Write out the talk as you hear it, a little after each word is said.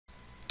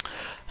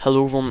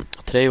Hello everyone,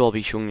 today I'll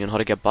be showing you how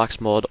to get Bakkes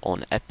Mod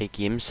on Epic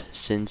Games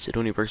since it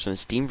only works on the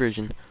Steam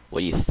version.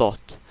 What you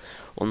thought?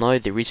 Well, now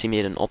they recently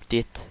made an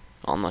update.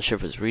 I'm not sure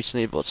if it's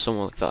recently, but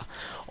something like that.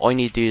 All you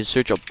need to do is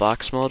search up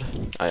Bakkes Mod.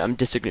 I'm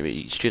just going to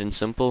be straight and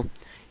simple.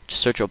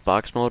 Just search up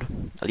Bakkes Mod.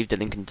 I'll leave the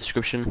link in the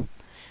description.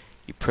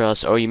 You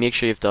press, or you make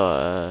sure you have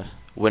the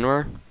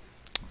Winrar.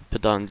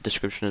 Put that in the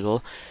description as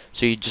well.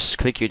 So you just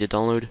click here to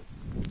download,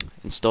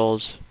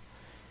 installs,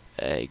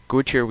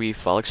 go to your Wii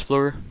File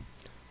Explorer,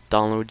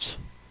 downloads.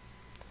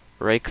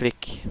 Right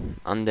click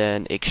and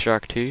then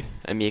extract to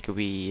and make a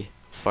wee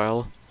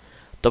file,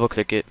 double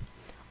click it,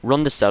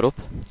 run the setup.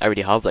 I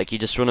already have, like, you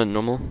just run it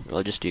normal.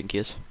 I'll just do it in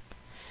case.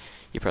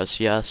 You press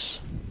yes,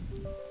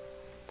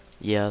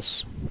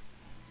 yes,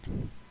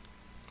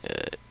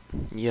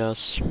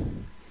 yes,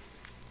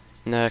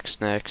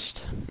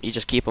 next. You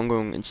just keep on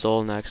going,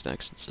 install, next,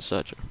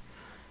 etc.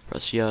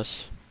 Press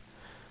yes,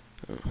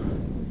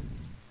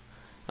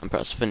 and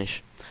press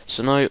finish.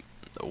 So now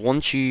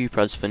once you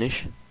press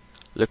finish,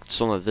 look at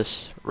some of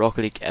this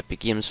Rocket League Epic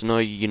Games. So now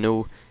you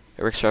know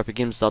it works for Epic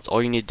Games. That's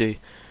all you need to do.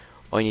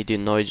 All you need to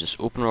do now is just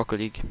open Rocket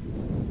League.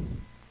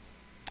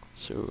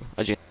 So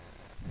as you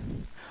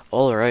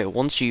alright,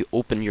 once you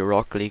open your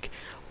Rocket League,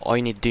 all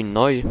you need to do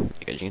now,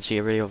 like as you can see, I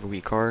already have a wee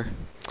car.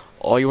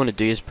 All you want to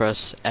do is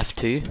press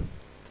F2,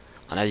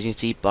 and as you can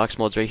see, Bakkes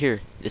Mod's right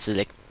here. This is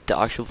like the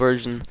actual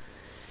version.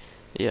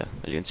 Yeah,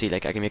 as you can see,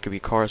 like I can make a wee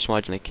car. So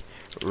imagine like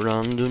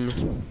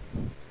random.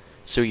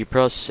 So you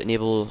press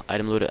enable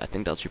item loader. I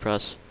think that's you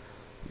press.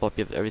 Pop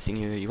you have everything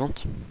here you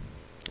want.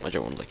 I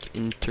don't want like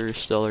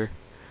Interstellar.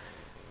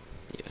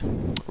 Yeah,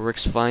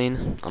 works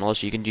fine. And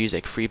also you can use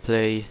like free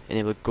play,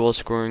 enable goal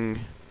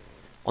scoring,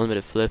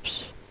 unlimited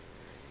flips.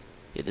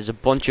 Yeah, there's a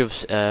bunch of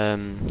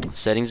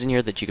settings in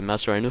here that you can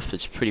mess around with.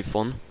 It's pretty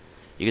fun.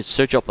 You can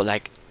search up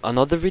like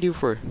another video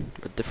for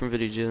a different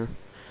video.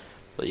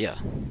 But yeah,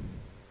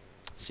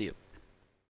 see you.